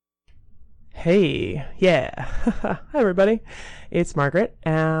Hey, yeah. Hi, everybody. It's Margaret,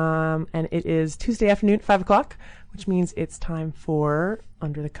 and it is Tuesday afternoon at 5 o'clock, which means it's time for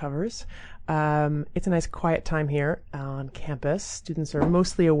Under the Covers. It's a nice quiet time here on campus. Students are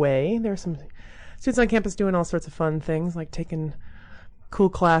mostly away. There are some students on campus doing all sorts of fun things, like taking cool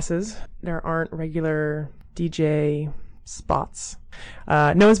classes. There aren't regular DJ spots.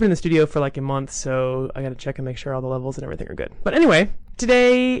 No one's been in the studio for like a month, so I gotta check and make sure all the levels and everything are good. But anyway,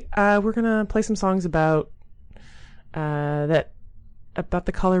 today we're gonna play some songs about the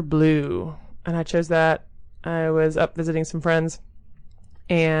color blue, and I chose that. I was up visiting some friends,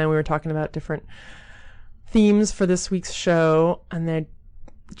 and we were talking about different themes for this week's show, and then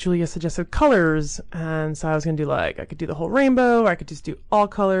Julia suggested colors, and so I was gonna do I could do the whole rainbow, or I could just do all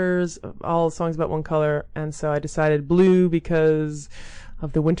colors, all songs about one color, and so I decided blue because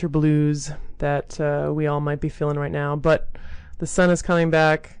of the winter blues that we all might be feeling right now. But the sun is coming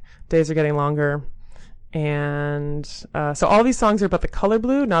back, days are getting longer, and so all these songs are about the color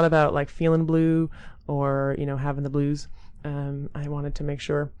blue, not about like feeling blue or having the blues. I wanted to make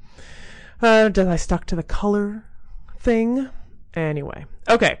sure that I stuck to the color thing. Anyway,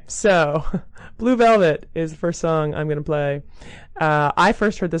 okay, so Blue Velvet is the first song I'm going to play. I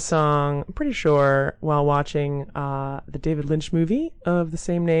first heard this song, I'm pretty sure, while watching the David Lynch movie of the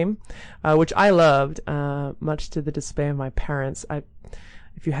same name, which I loved, much to the dismay of my parents.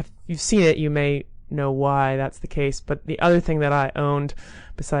 If you've seen it, you may know why that's the case, but the other thing that I owned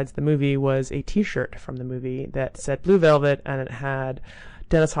besides the movie was a t-shirt from the movie that said Blue Velvet, and it had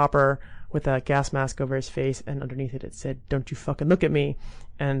Dennis Hopper with a gas mask over his face, and underneath it said, "Don't you fucking look at me."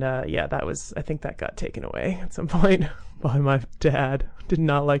 And I think that got taken away at some point by my dad. Did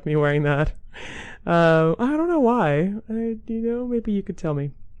not like me wearing that. I don't know why. Maybe you could tell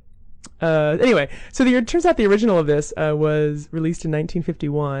me. Anyway, so it turns out the original of this was released in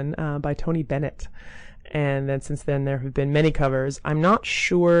 1951 by Tony Bennett. And then since then, there have been many covers. I'm not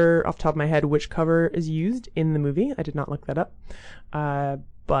sure off the top of my head which cover is used in the movie. I did not look that up.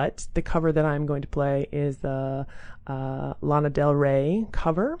 But the cover that I'm going to play is the Lana Del Rey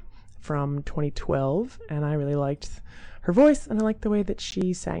cover from 2012. And I really liked her voice, and I liked the way that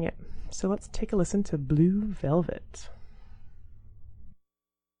she sang it. So let's take a listen to Blue Velvet.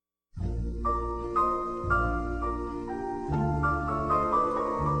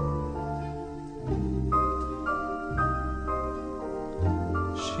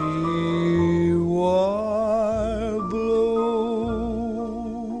 She wore blue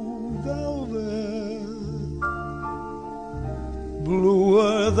velvet,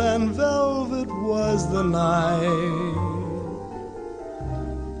 bluer than velvet was the night,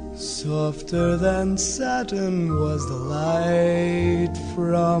 softer than satin was the light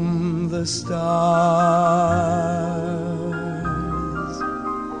from the stars.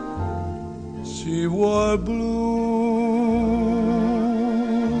 She wore bluer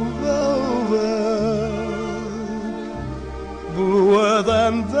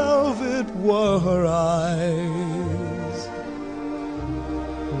than velvet were her eyes,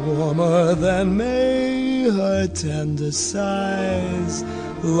 warmer than May her tender sighs.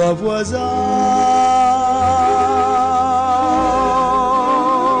 Love was ours,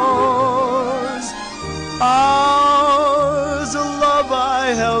 ours, a love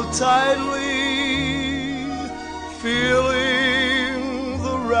I held tightly, feeling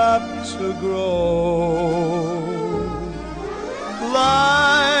the rapture grow.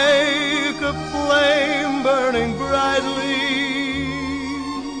 Like a flame burning brightly,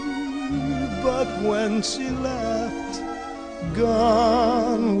 but when she left,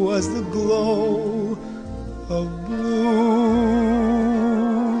 gone was the glow of blue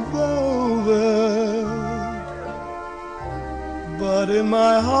velvet. But in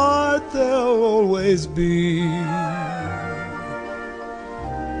my heart there'll always be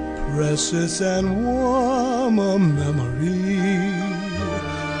precious and warm a memory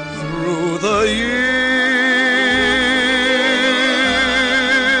through the years,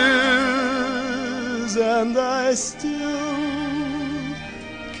 and I still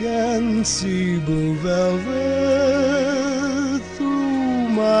can see blue velvet through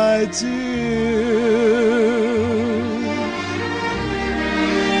my tears.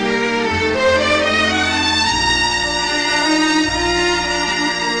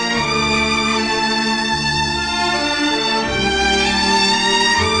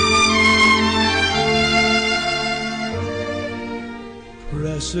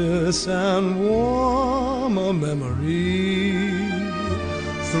 Precious and warm a memory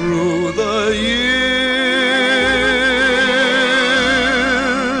through the years,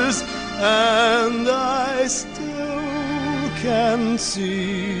 and I still can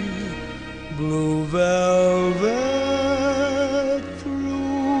see blue velvet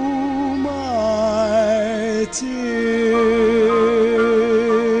through my tears.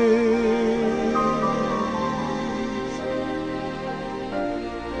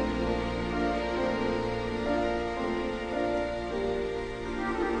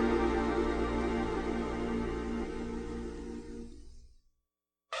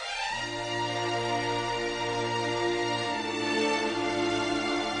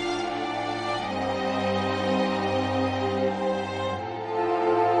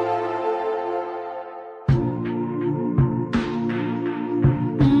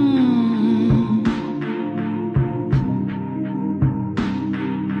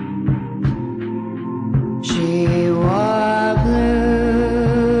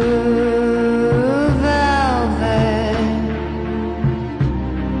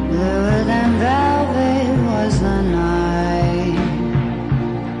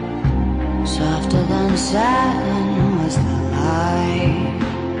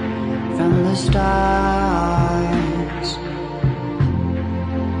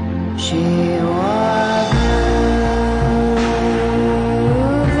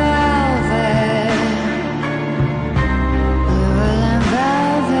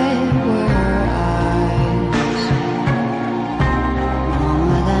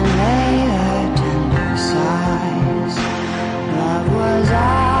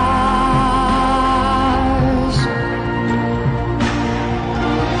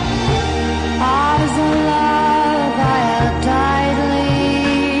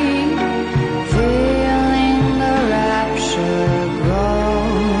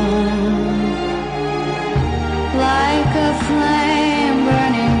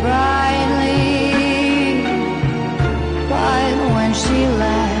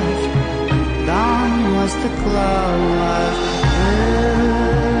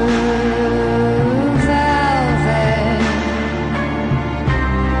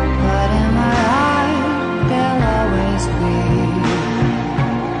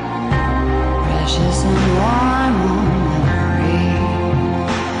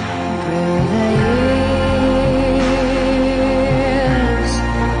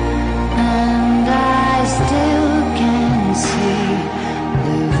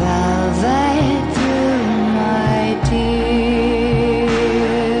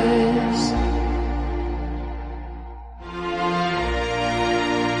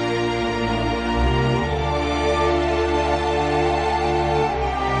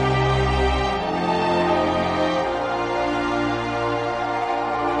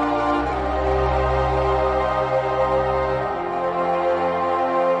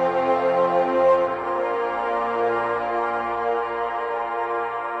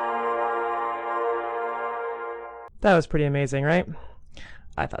 That was pretty amazing, right?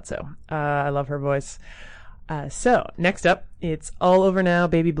 I thought so. I love her voice. So next up, It's All Over Now,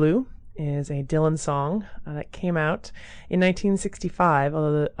 Baby Blue is a Dylan song that came out in 1965,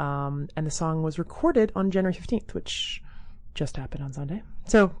 and the song was recorded on January 15th, which just happened on Sunday.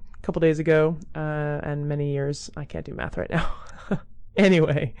 So a couple days ago, and many years. I can't do math right now.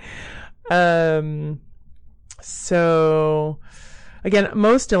 Anyway, so again,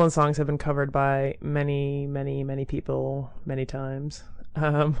 most Dylan songs have been covered by many, many, many people, many times.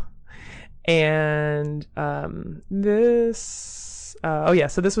 So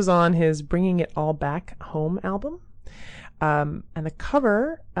this was on his Bringing It All Back Home album. And the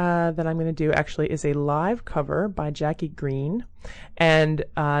cover that I'm going to do actually is a live cover by Jackie Green. And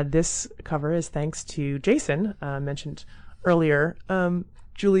this cover is thanks to Jason, mentioned earlier.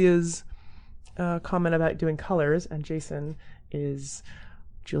 Julia's comment about doing colors, and Jason is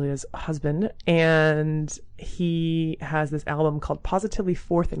Julia's husband, and he has this album called Positively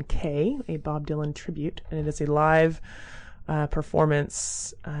Fourth and K, a Bob Dylan tribute, and it is a live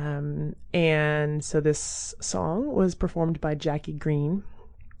performance, and so this song was performed by Jackie Green,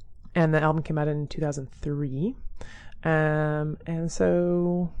 and the album came out in 2003, and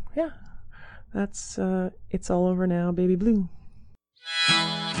so yeah, that's It's All Over Now, Baby Blue.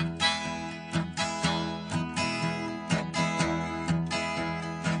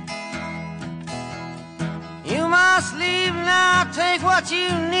 You must leave now, take what you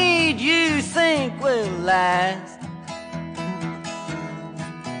need, you think will last.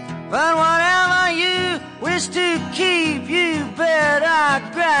 But whatever you wish to keep, you better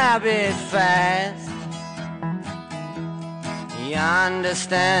grab it fast. He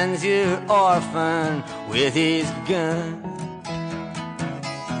understands you're orphan with his gun,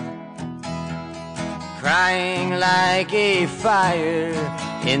 crying like a fire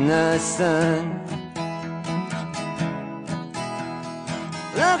in the sun.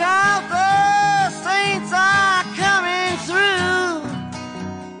 Look out, girl!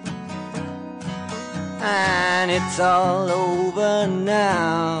 it's all over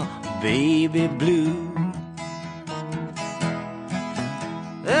now, baby blue.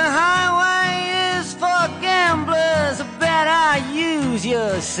 The highway is for gamblers, better use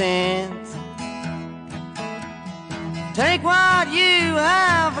your sense. Take what you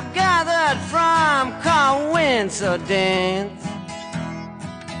have gathered from coincidence.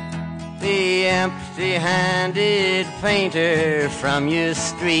 The empty-handed painter from your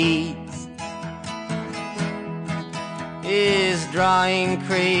streets is drawing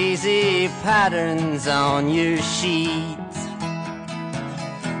crazy patterns on your sheets.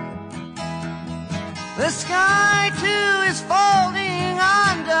 The sky too is folding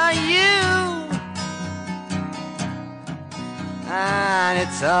under you, and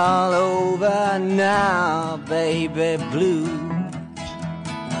it's all over now, baby blue.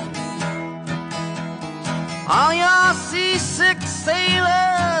 All your seasick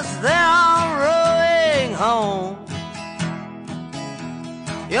sailors, they're all rowing home.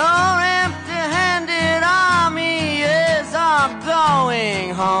 Your empty-handed army is all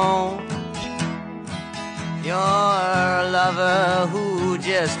going home. Your lover who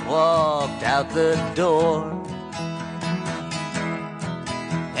just walked out the door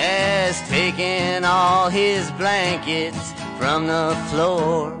has taken all his blankets from the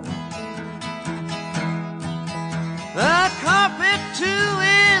floor. The carpet too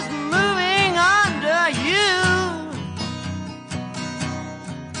is moving under you,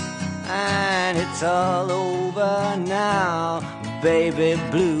 and it's all over now, baby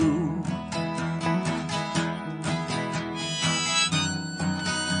blue.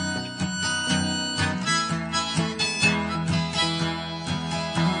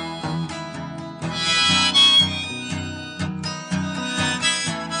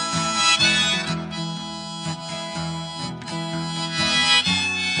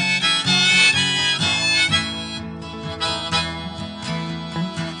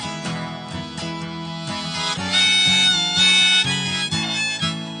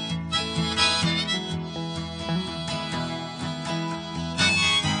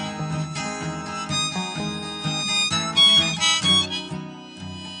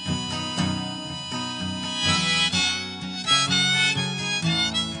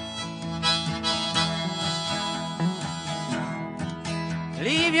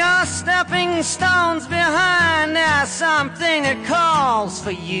 Leave your stepping stones behind, there's something that calls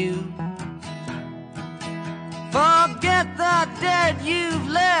for you. Forget the dead you've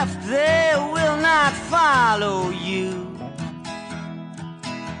left, they will not follow you.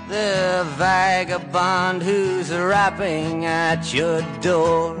 The vagabond who's rapping at your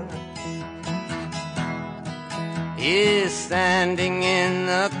door is standing in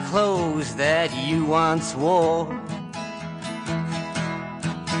the clothes that you once wore.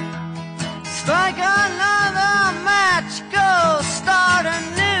 Strike another match, go start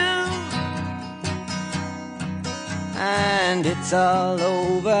anew, and it's all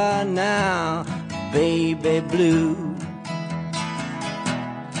over now, baby blue.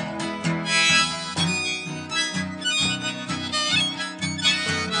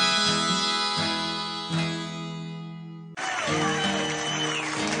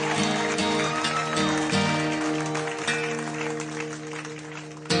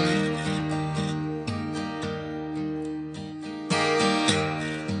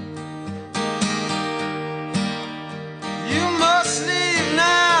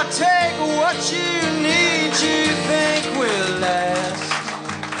 What you need, you think will last.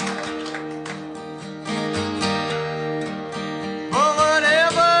 But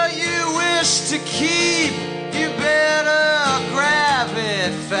whatever you wish to keep, you better grab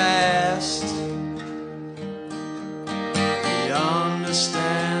it fast. He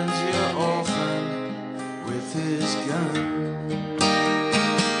understands your orphan with his gun,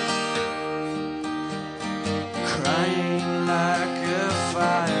 crying like a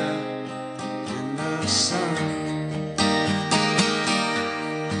fire sun.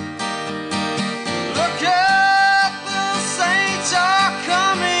 Look at the saints are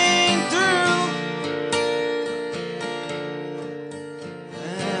coming through,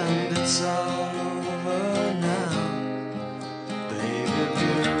 and it's all over now, baby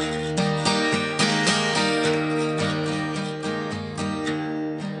blue.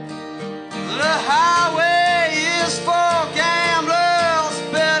 The highway is for gamblers,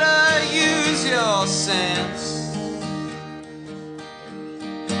 better use your sense.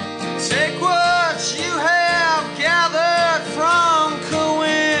 Take what you have gathered from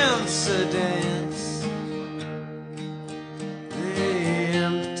coincidence. The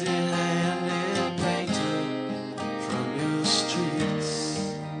empty-handed painter from your streets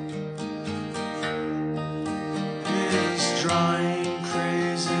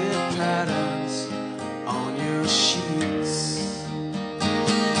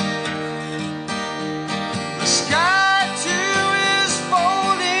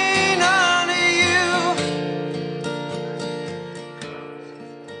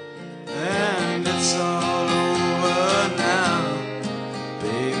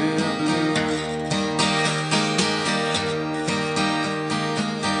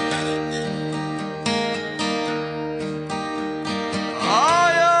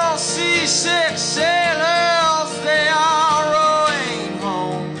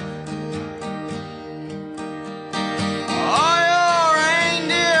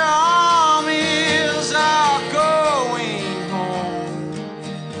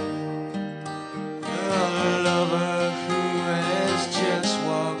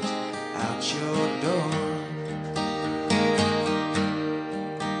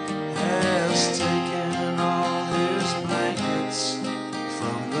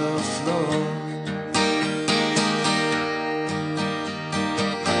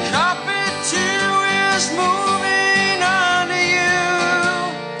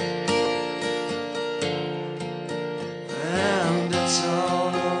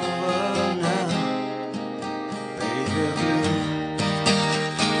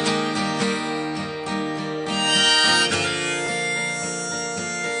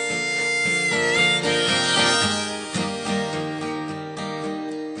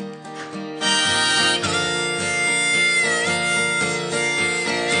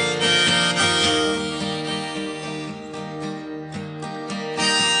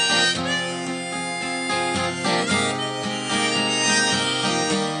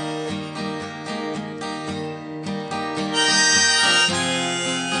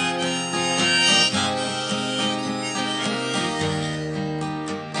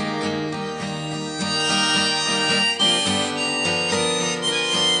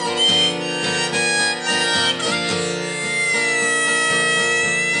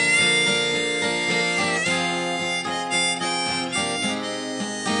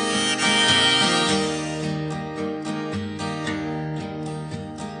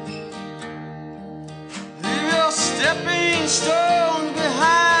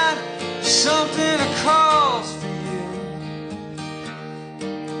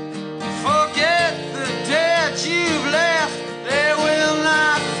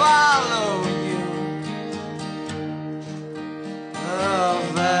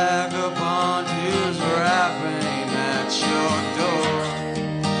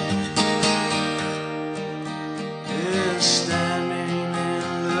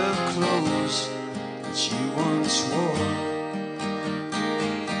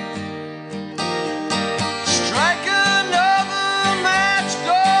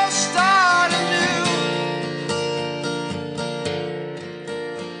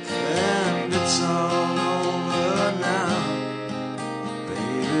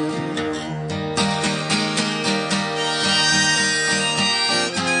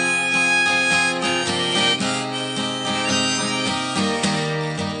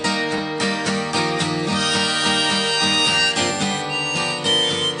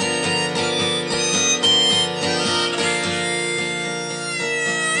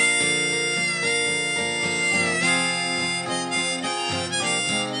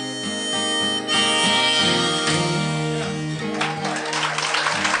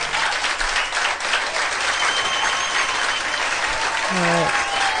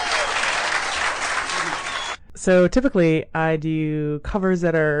So typically I do covers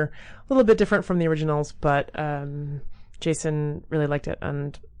that are a little bit different from the originals, but Jason really liked it,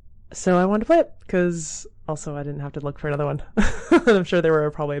 and so I wanted to play it because also I didn't have to look for another one. I'm sure there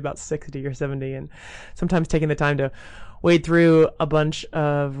were probably about 60 or 70, and sometimes taking the time to wade through a bunch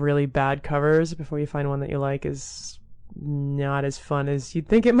of really bad covers before you find one that you like is not as fun as you'd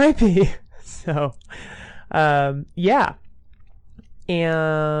think it might be. So, yeah.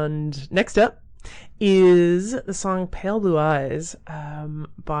 And next up is the song Pale Blue Eyes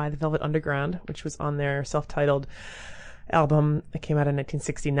by the Velvet Underground, which was on their self-titled album that came out in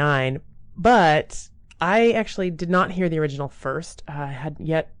 1969. But I actually did not hear the original first. I had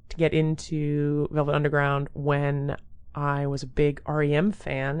yet to get into Velvet Underground when I was a big REM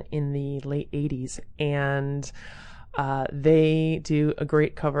fan in the late 80s, and they do a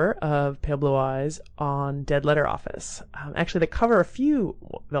great cover of Pale Blue Eyes on Dead Letter Office. Actually, they cover a few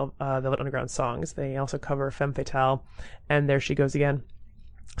Velvet Underground songs. They also cover Femme Fatale and There She Goes Again.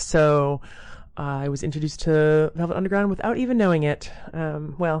 So I was introduced to Velvet Underground without even knowing it.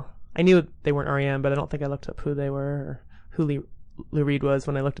 Well, I knew they weren't REM, but I don't think I looked up who they were or who Lou Reed was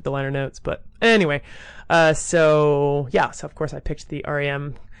when I looked at the liner notes. But anyway, so of course I picked the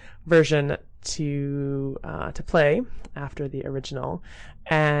REM version to play after the original,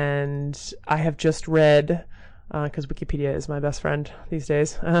 and I have just read, because Wikipedia is my best friend these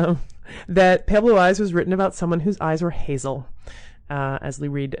days, that Pale Blue Eyes was written about someone whose eyes were hazel, as Lou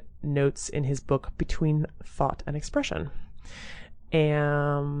Reed notes in his book Between Thought and Expression.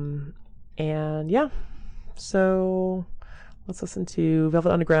 And yeah, so let's listen to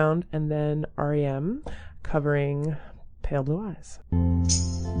Velvet Underground and then REM covering Pale Blue Eyes.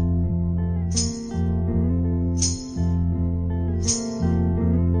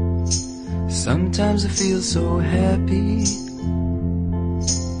 Sometimes I feel so happy.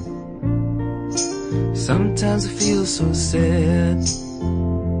 Sometimes I feel so sad.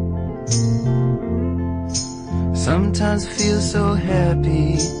 Sometimes I feel so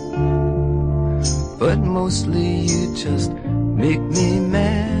happy, but mostly you just make me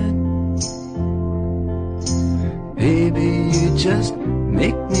mad. Baby, you just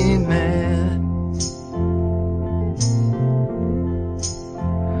make me mad.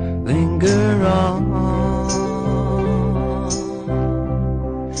 Linger on,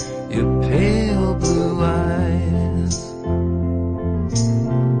 your pale blue eyes.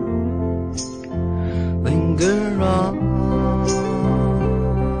 Linger on,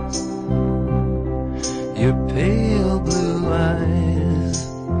 your pale blue eyes.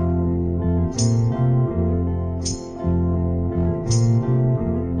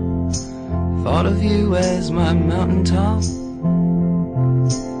 Thought of you as my mountaintop.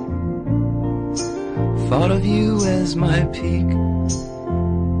 Thought of you as my peak.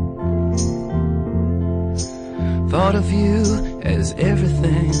 Thought of you as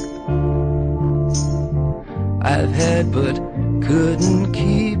everything I've had but couldn't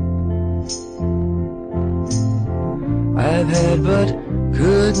keep. I've had but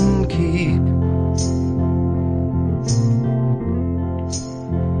couldn't keep.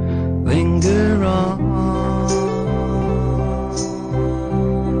 Linger on,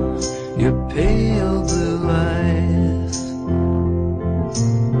 your pale blue eyes.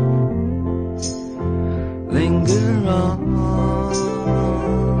 Linger on,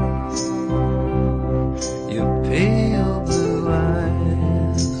 your pale blue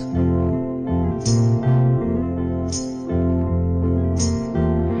eyes.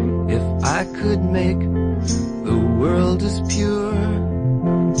 If I could make the world as pure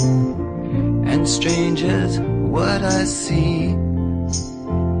and strange as what I see,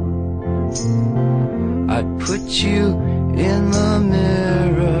 I'd put you in the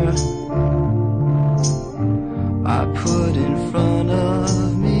mirror I put in front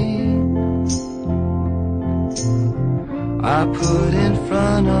of me. I put in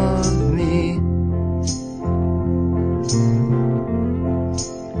front of me.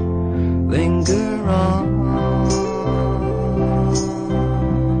 Linger on,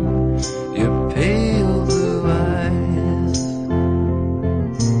 your pale blue eyes.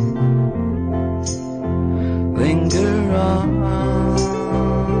 Linger on,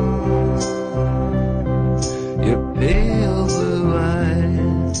 your pale blue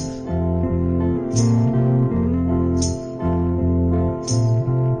eyes.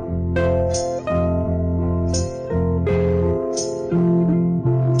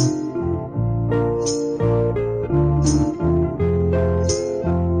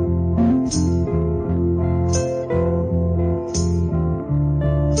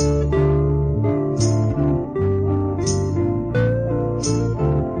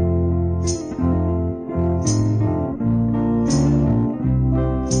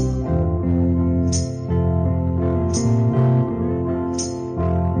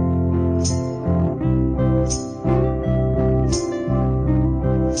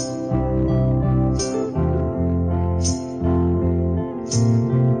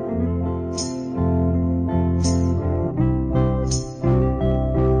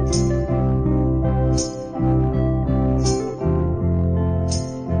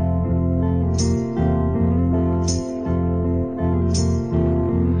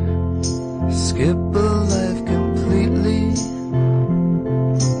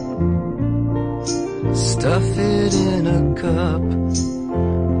 stuff it in a cup.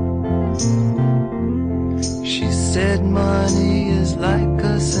 She said money is like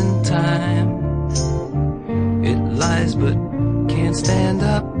us in time. It lies but can't stand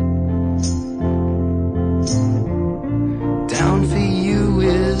up. Down for you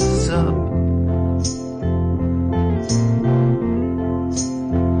is up.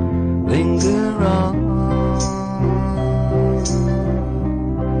 Linger on,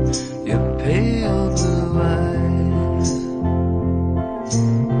 your pale blue eyes.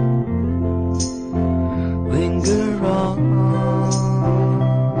 Linger on,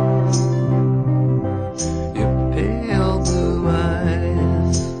 your pale blue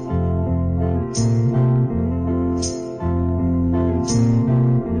eyes.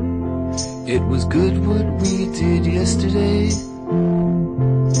 It was good what we did yesterday,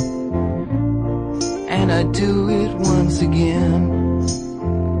 and I'd do it once again.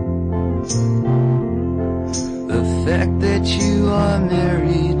 The fact that you are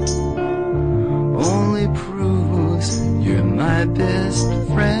married only proves you're my best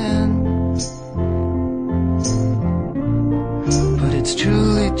friend. But it's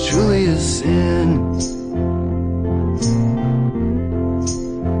truly, truly a sin.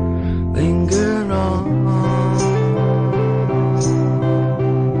 Linger on,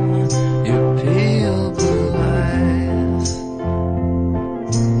 your pale blue eyes.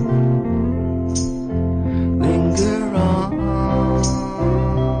 Linger on,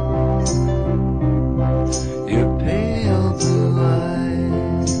 your pale blue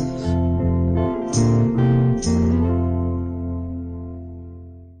eyes.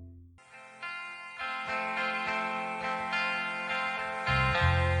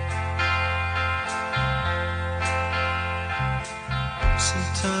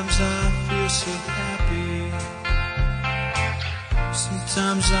 Sometimes I feel so happy.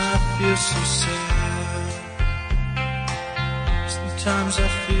 Sometimes I feel so sad. Sometimes I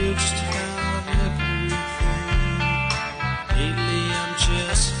feel just about everything. Lately I'm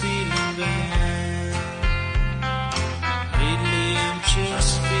just feeling bad. Lately I'm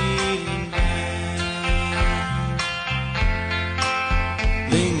just feeling bad.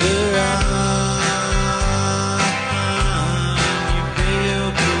 Linger on.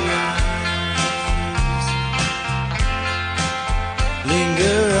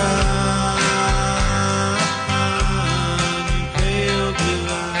 Linger on, you pale blue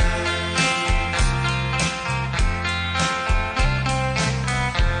eyes.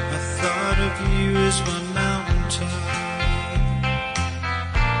 I thought of you as my mountaintop.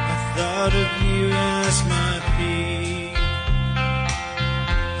 I thought of you as my peak.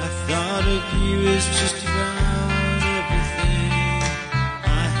 I thought of you as just about everything I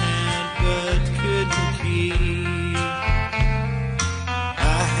had but couldn't keep.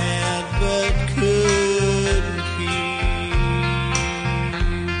 But couldn't keep.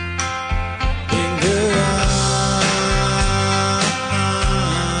 Linger on,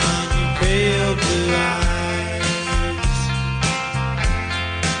 you pale blue eyes.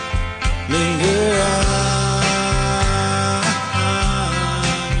 Linger on,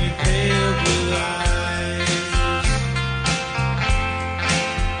 you pale blue eyes.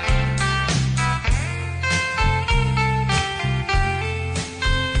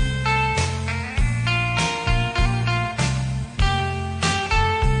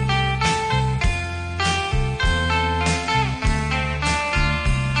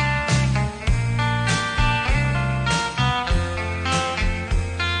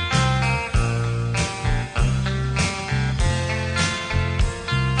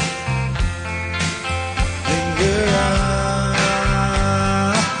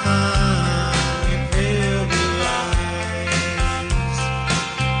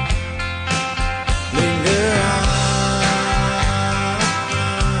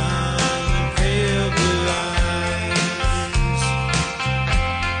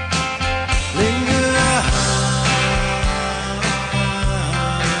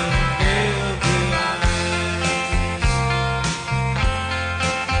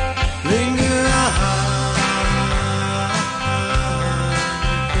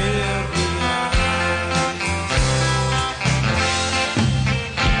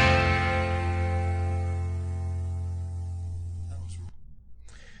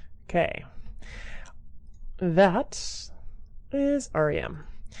 Okay. That is REM.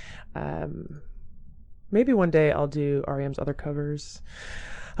 Maybe one day I'll do REM's other covers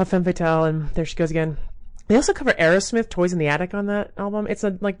of Femme Fatale and There She Goes Again. They also cover Aerosmith, Toys in the Attic on that album. It's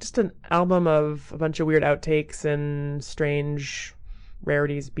just an album of a bunch of weird outtakes and strange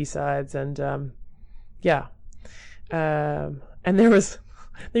rarities, B-sides, and and there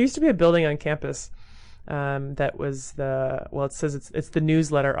used to be a building on campus That was it says it's the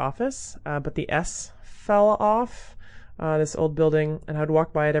newsletter office, but the S fell off. This old building, and I would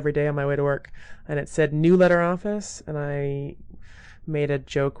walk by it every day on my way to work, and it said New Letter Office, and I made a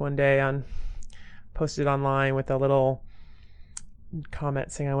joke one day posted online with a little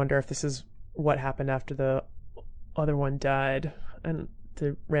comment saying, I wonder if this is what happened after the other one died, and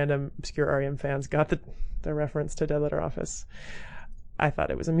the random obscure R.E.M. fans got the reference to Dead Letter Office. I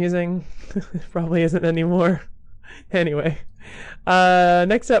thought it was amusing. It probably isn't anymore. Anyway,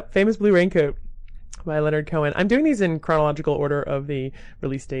 next up, Famous Blue Raincoat by Leonard Cohen. I'm doing these in chronological order of the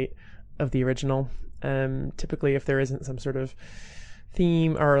release date of the original. Typically, if there isn't some sort of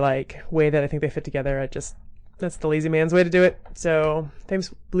theme or like way that I think they fit together, that's the lazy man's way to do it. So,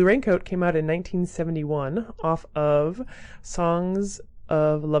 Famous Blue Raincoat came out in 1971 off of Songs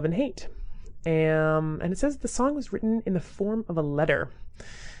of Love and Hate. And it says the song was written in the form of a letter.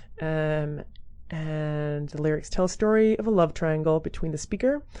 And the lyrics tell a story of a love triangle between the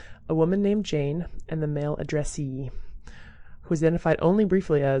speaker, a woman named Jane, and the male addressee, who is identified only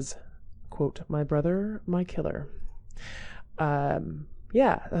briefly as, quote, my brother, my killer. I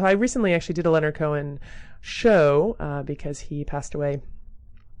recently actually did a Leonard Cohen show because he passed away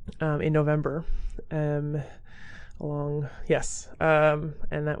in November. And it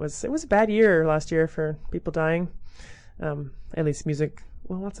was a bad year last year for people dying. At least music,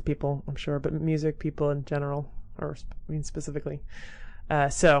 well, lots of people, I'm sure, but music people in general, specifically.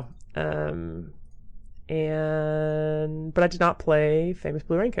 But I did not play Famous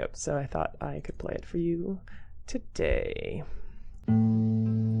Blue Raincoat, so I thought I could play it for you today.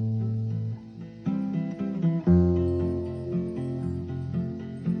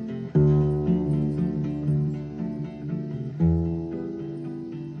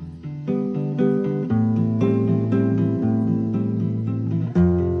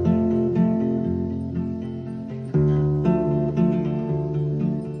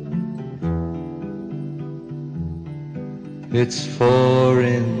 It's 4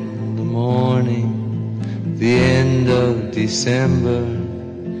 in the morning, the end of December.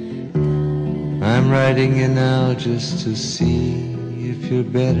 I'm writing you now just to see if you're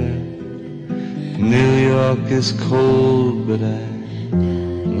better. New York is cold, but I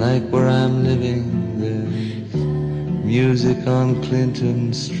like where I'm living. There's music on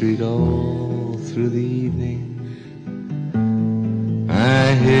Clinton Street all through the evening.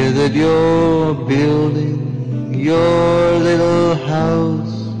 I hear that you're building your little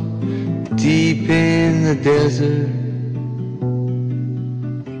house deep in the desert.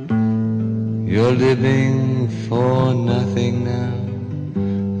 You're living for nothing now.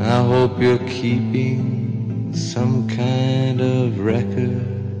 I hope you're keeping some kind of record.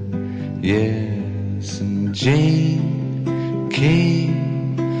 Yes, and Jane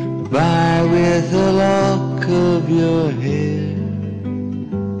came by with a lock of your hair.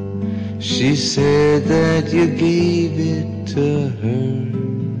 She said that you gave it to her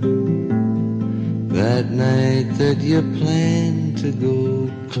that night that you planned to go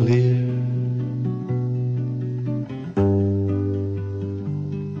clear.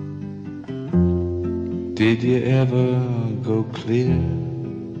 Did you ever go clear?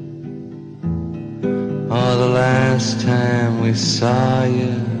 Oh, the last time we saw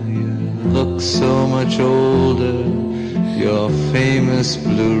you, you looked so much older. Your famous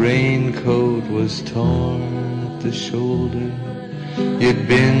blue raincoat was torn at the shoulder. You'd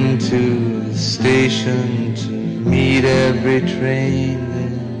been to the station to meet every train.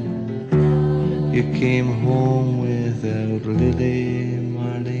 Then you came home without Lily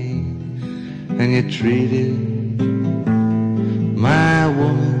Marlene, and you treated my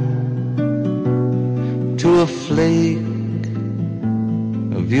woman to a flake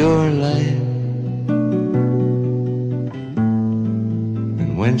of your life.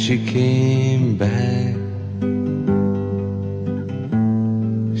 When she came back,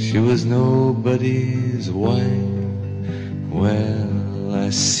 she was nobody's wife. Well,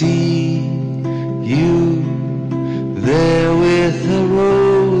 I see you there with a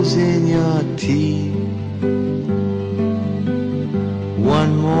rose in your teeth,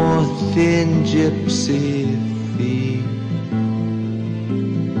 one more thin gypsy thief.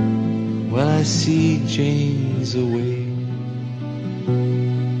 Well, I see Jane's away.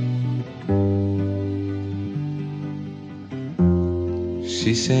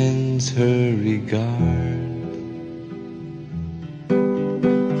 She sends her regard.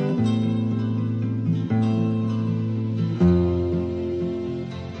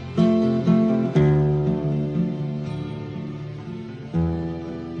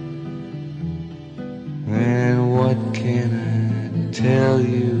 And what can I tell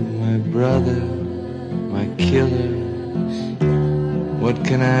you, my brother? my killer. What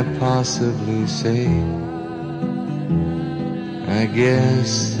can I possibly say? I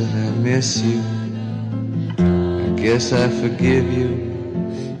guess that I miss you. I guess I forgive you.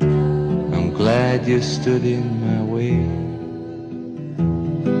 I'm glad you stood in my way.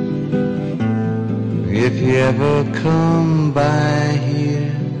 If you ever come by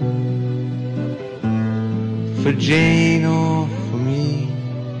here for Jane or for me,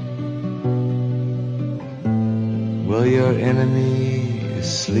 well, your enemy is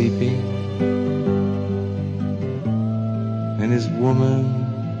sleeping and his woman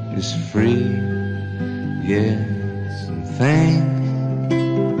is free. Yes, and thanks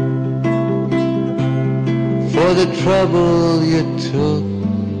for the trouble you took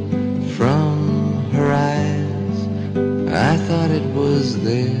from her eyes. I thought it was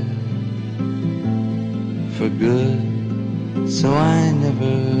there for good, so I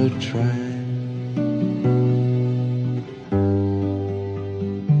never tried.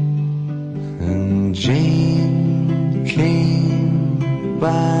 And Jane came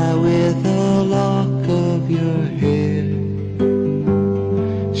by with a lock of your hair.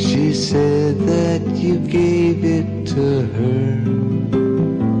 She said that you gave it to her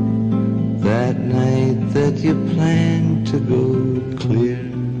that night that you planned to go clear.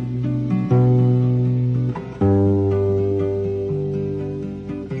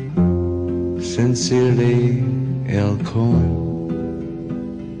 Sincerely, L. Cohen.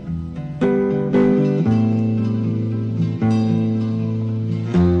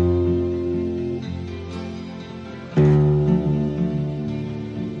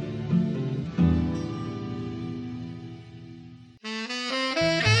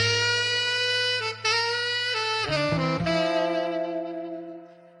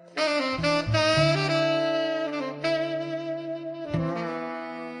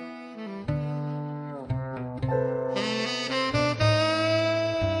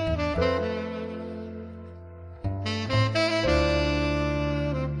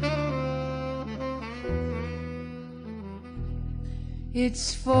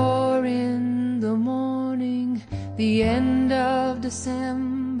 It's 4 in the morning, the end of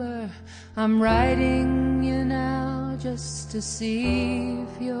December. I'm writing you now just to see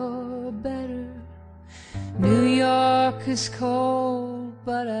if you're better. New York is cold,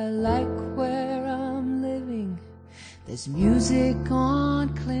 but I like where I'm living. There's music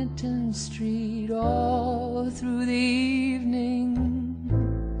on Clinton Street all through the evening.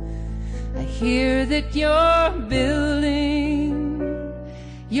 I hear that you're building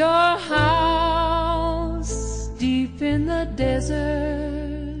your house deep in the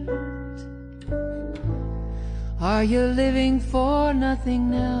desert. Are you living for nothing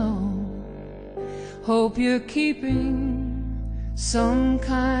now? Hope you're keeping some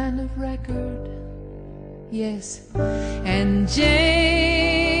kind of record. Yes, and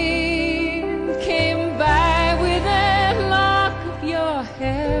Jane came by with a lock of your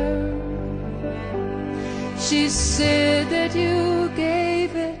hair. She said that you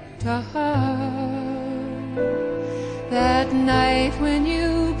gave it to her that night when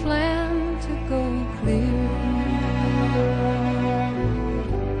you planned to go clear.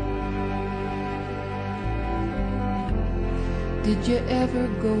 Did you ever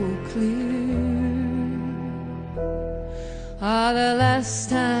go clear? The last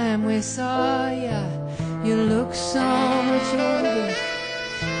time we saw you, you looked so much older.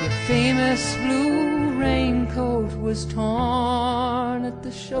 Your famous blue raincoat was torn at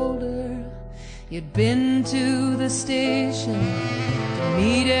the shoulder. You'd been to the station to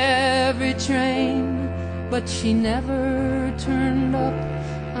meet every train, but she never turned up.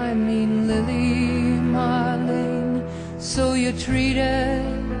 I mean Lily Marlene. So you treated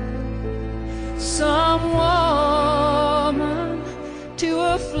some woman to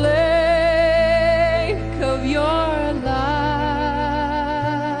a flake of your life.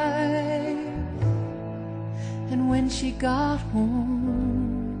 And when she got home,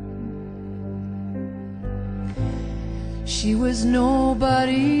 she was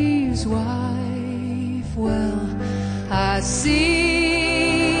nobody's wife. Well, I see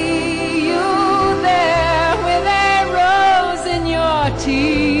you there with a rose in your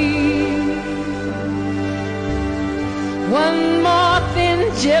teeth, one more thin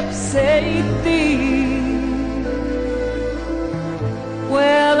gypsy thief.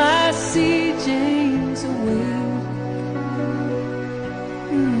 Well, I see Jane's away.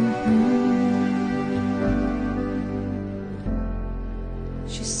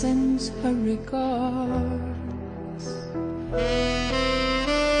 She sends her regards.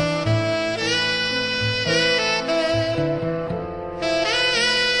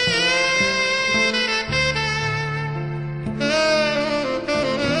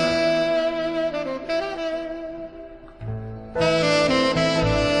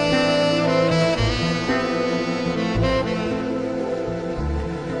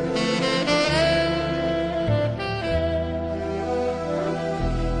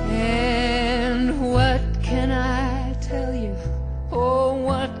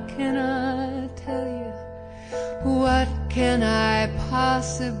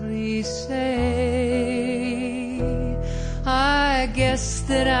 possibly say? I guess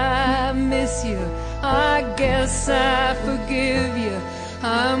that I miss you, I guess I forgive you.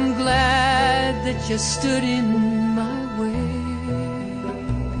 I'm glad that you stood in my way.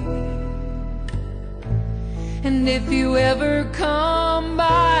 And if you ever come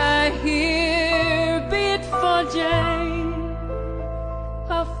by here, be it for Jane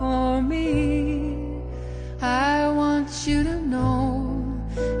or for me, I want you to know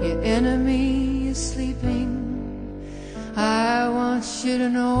your enemy is sleeping. I want you to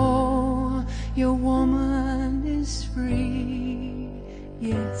know your woman is free.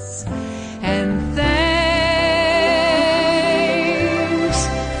 Yes, and thanks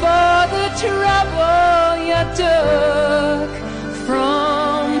for the trouble you took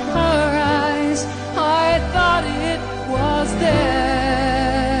from her eyes. I thought it was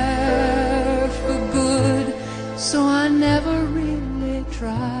there for good, so I never really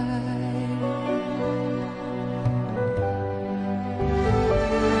tried.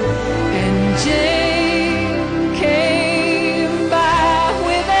 And Jane came by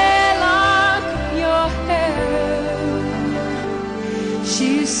with a lock of your hair.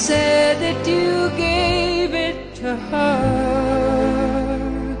 She said that you gave it to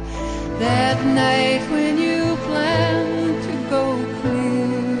her that night when you planned to go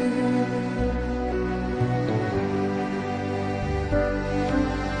clear.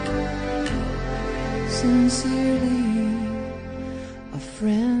 Sincerely, a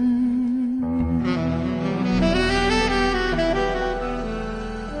friend.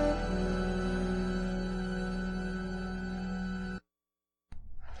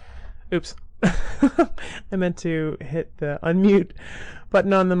 Oops. I meant to hit the unmute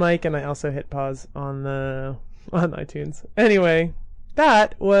button on the mic, and I also hit pause on iTunes. Anyway,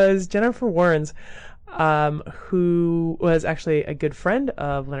 that was Jennifer Warnes, who was actually a good friend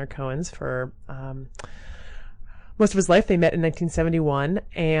of Leonard Cohen's for most of his life. They met in 1971,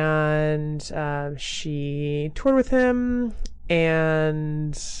 and she toured with him,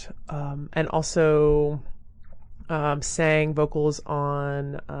 and also sang vocals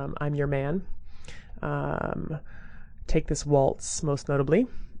on I'm Your Man, Take This Waltz, most notably.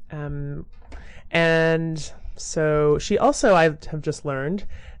 And so she also, I have just learned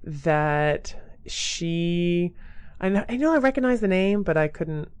that I know I recognize the name, but I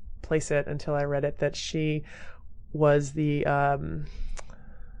couldn't place it until I read it, that she was the,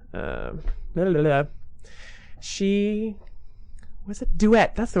 she was it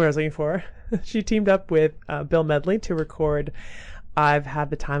duet? That's the word I was looking for. She teamed up with Bill Medley to record I've Had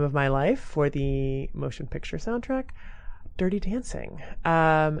the Time of My Life for the motion picture soundtrack, Dirty Dancing.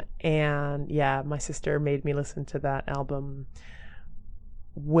 And yeah, my sister made me listen to that album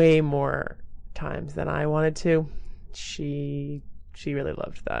way more times than I wanted to. She really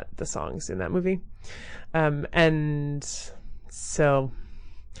loved the songs in that movie. And so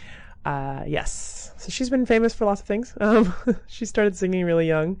yes. So she's been famous for lots of things. She started singing really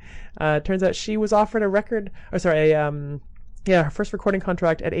young. Turns out she was offered her first recording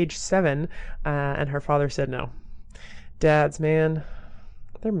contract at age 7, and her father said no. Dads, man,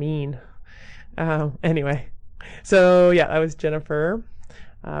 they're mean. Anyway, so yeah, that was Jennifer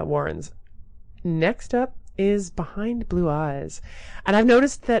Warnes. Next up is Behind Blue Eyes. And I've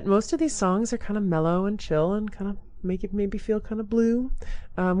noticed that most of these songs are kind of mellow and chill and kind of make it maybe feel kind of blue.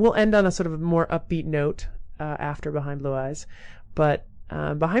 We'll end on a sort of more upbeat note after Behind Blue Eyes. But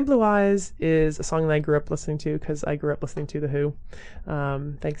Behind Blue Eyes is a song that I grew up listening to because I grew up listening to The Who,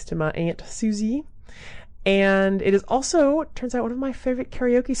 thanks to my Aunt Susie. And it is also, turns out, one of my favorite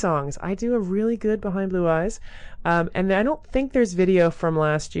karaoke songs. I do a really good Behind Blue Eyes. And I don't think there's video from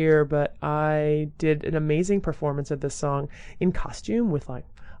last year, but I did an amazing performance of this song in costume with like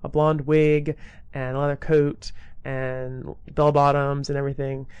a blonde wig and a leather coat and bell bottoms and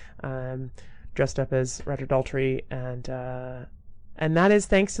everything, dressed up as Roger Daltrey, and that is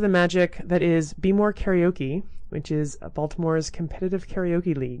thanks to the magic that is Be More Karaoke, which is Baltimore's competitive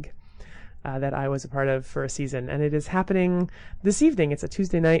karaoke league that I was a part of for a season, and it is happening this evening. It's a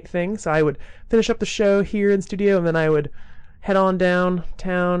Tuesday night thing, so I would finish up the show here in studio, and then I would head on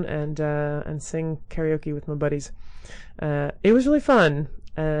downtown and sing karaoke with my buddies. It was really fun.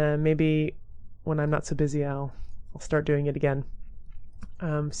 Maybe when I'm not so busy, I'll start doing it again.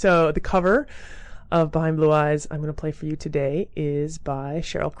 So the cover of Behind Blue Eyes I'm going to play for you today is by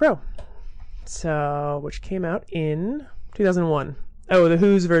Sheryl Crow, which came out in 2001. Oh, the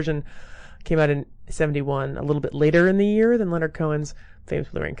Who's version came out in 71, a little bit later in the year than Leonard Cohen's Famous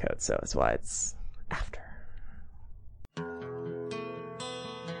Blue Raincoat, so that's why it's after.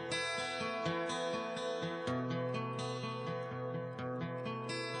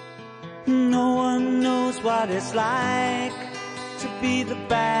 No one knows what it's like to be the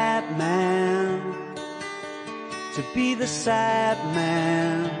bad man, to be the sad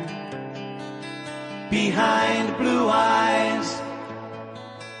man behind blue eyes.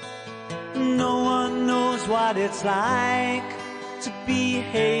 No one knows what it's like to be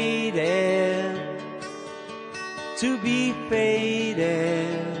hated, to be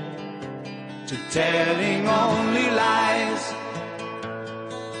faded, to telling only lies.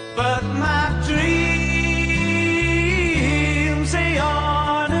 But my dreams, they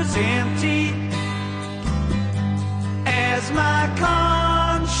aren't as empty as my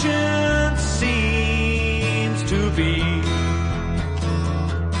conscience seems to be.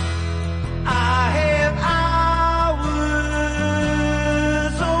 I have hours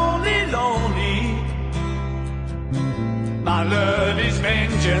only lonely. My love is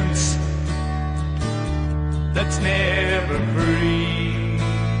vengeance that's never free.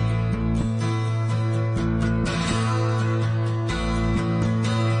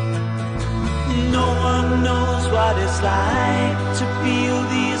 No one knows what it's like to feel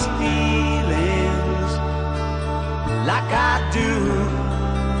these feelings like I do,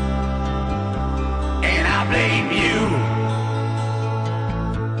 and I blame you.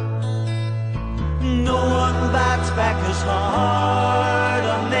 No one bites back as hard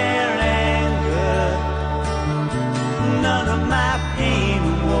on their anger. None of my pain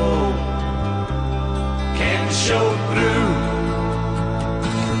and woe can show through.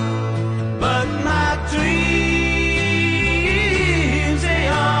 But my dreams, they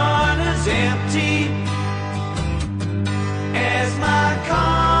aren't as empty as my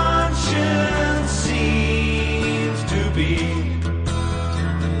conscience seems to be.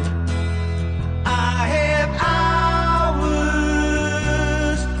 I have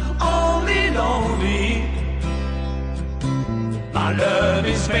hours only lonely. My love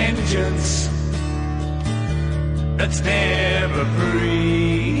is vengeance that's never free.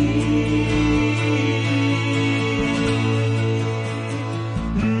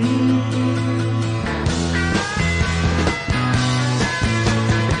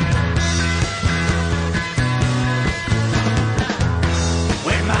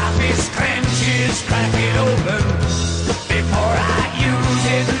 Crack it open before I use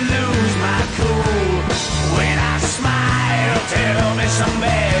it and lose my cool. When I smile, tell me some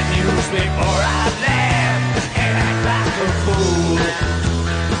bad news before I laugh and act like a fool.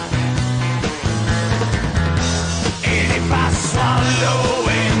 And if I swallow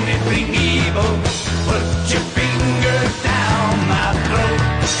anything evil, put your finger down my throat.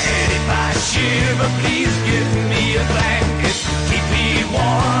 And if I shiver, please give me a blanket. Keep me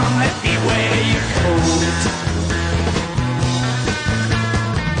warm, let me wear your coat.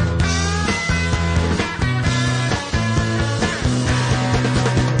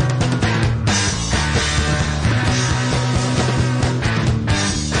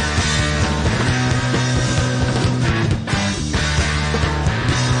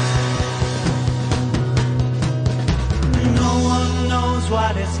 No one knows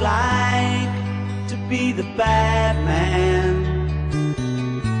what it's like to be the bad man,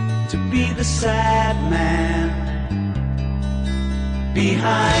 to be the sad man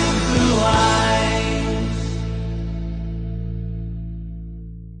behind blue eyes.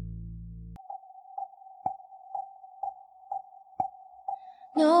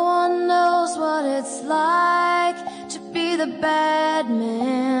 No one knows what it's like to be the bad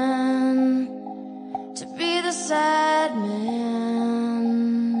man, to be the sad man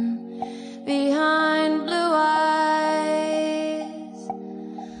behind blue eyes.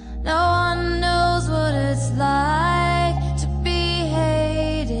 No one knows what it's like to be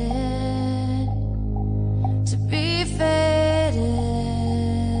hated, to be faded,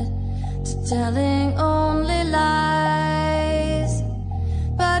 to telling only lies.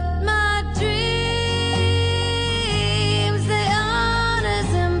 But my dreams, they aren't as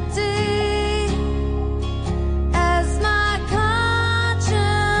empty as my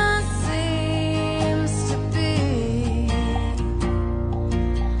conscience seems to be.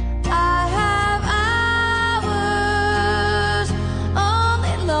 I have hours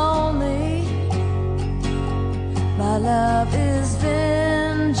only lonely. My love is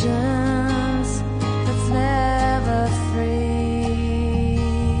vengeance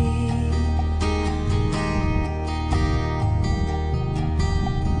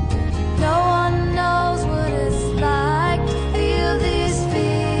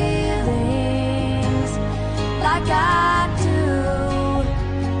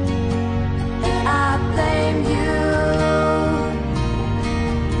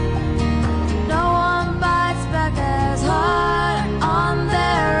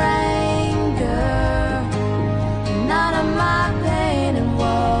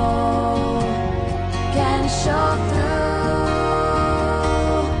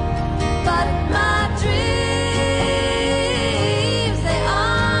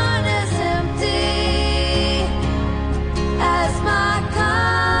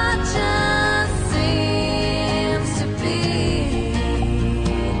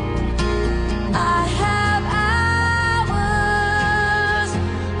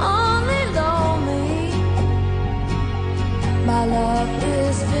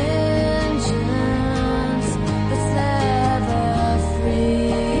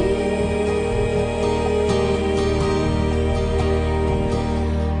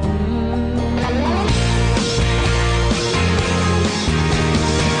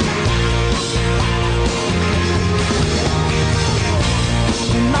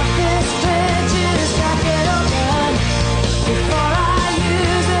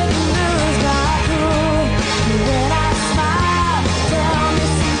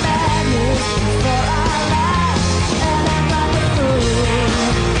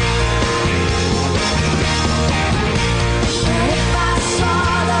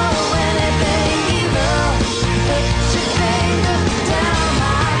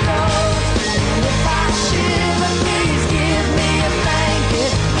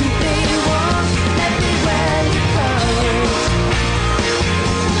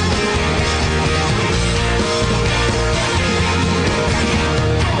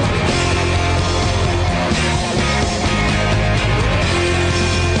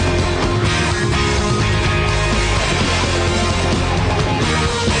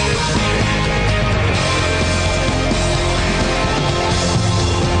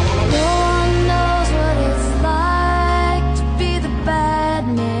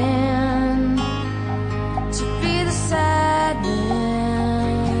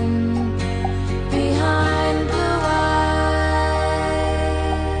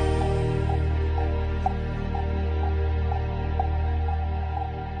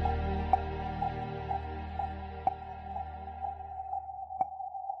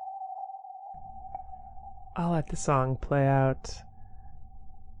I'll let the song play out.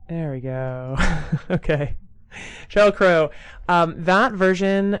 There we go. Okay. Sheryl Crow. That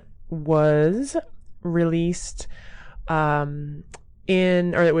version was released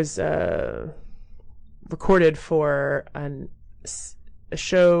it was recorded for a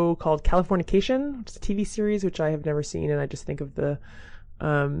show called Californication, which is a TV series, which I have never seen, and I just think of the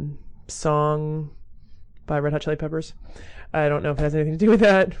song by Red Hot Chili Peppers. I don't know if it has anything to do with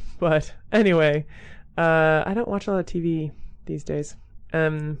that, but anyway, I don't watch a lot of TV these days.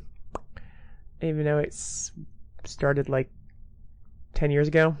 Even though it's started like 10 years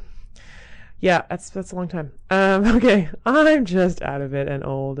ago. Yeah, that's a long time. Okay, I'm just out of it and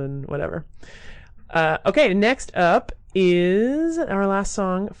old and whatever. Okay, next up is our last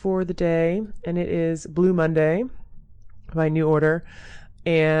song for the day, and it is Blue Monday by New Order.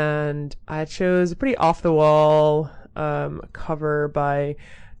 And I chose a pretty off-the-wall cover by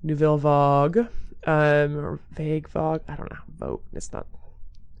Nouvelle Vague, or Vague Vogue. I don't know. Vogue. It's not.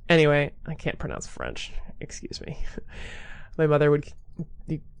 Anyway, I can't pronounce French. Excuse me. My mother would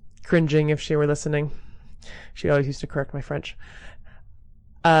be cringing if she were listening. She always used to correct my French.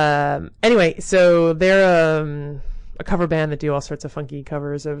 Anyway, so they're a cover band that do all sorts of funky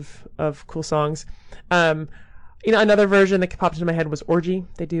covers of cool songs. Another version that popped into my head was Orgy.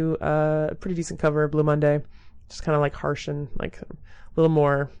 They do a pretty decent cover of Blue Monday. Just kind of like harsh and like a little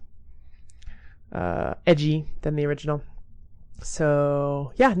more edgy than the original.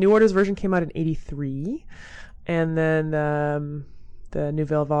 So yeah, New Order's version came out in '83, and then the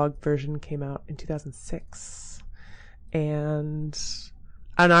Nouvelle Vague version came out in 2006. And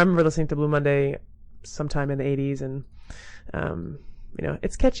I remember listening to Blue Monday sometime in the '80s, and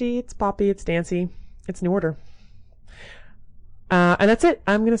it's catchy, it's poppy, it's dancey, it's New Order. And that's it.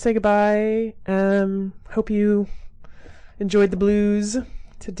 I'm gonna say goodbye. Hope you enjoyed the blues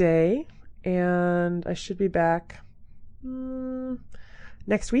today, and I should be back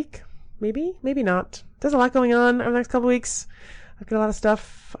next week. Maybe not. There's a lot going on over the next couple weeks. I've got a lot of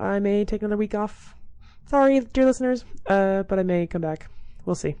stuff. I may take another week off. Sorry, dear listeners, but I may come back.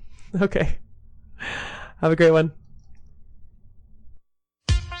 We'll see. Okay. Have a great one.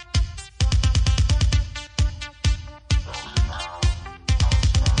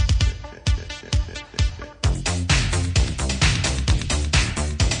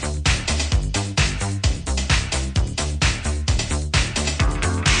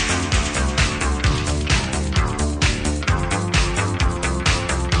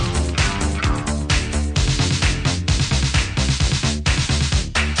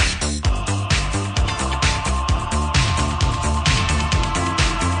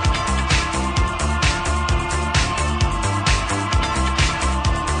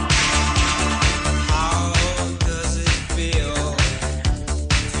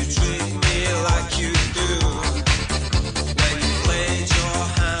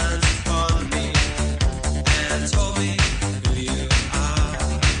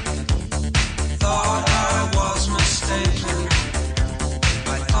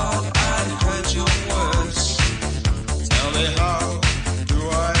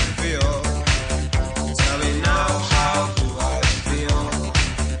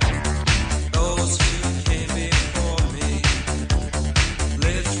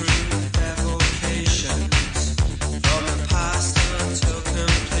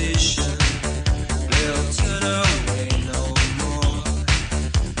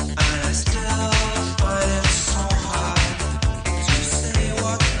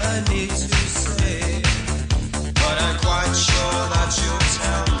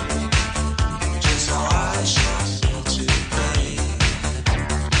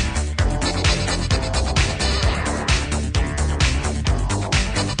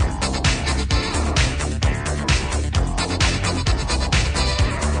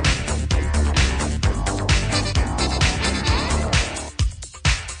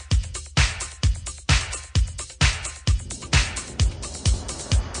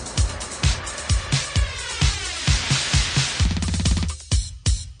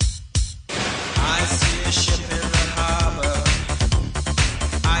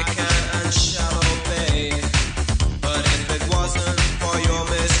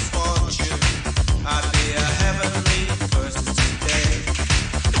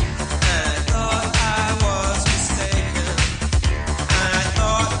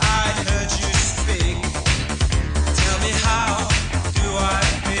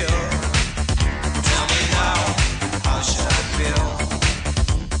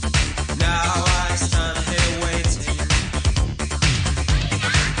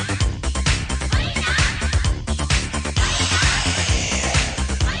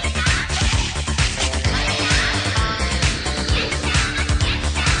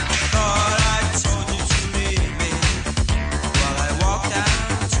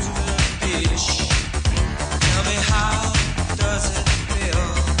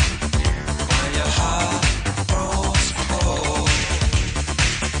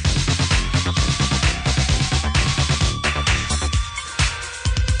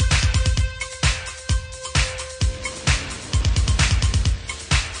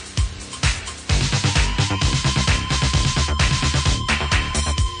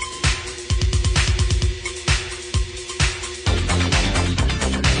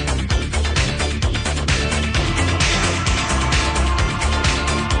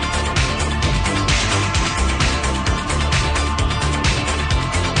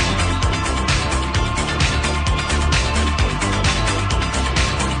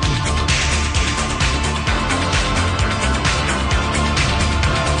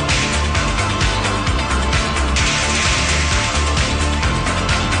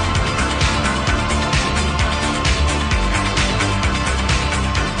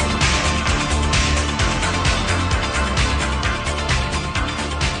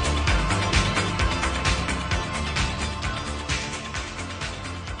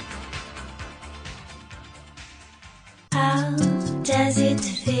 does it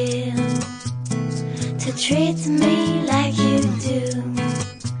feel to treat me like you do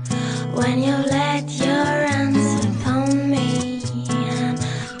when you're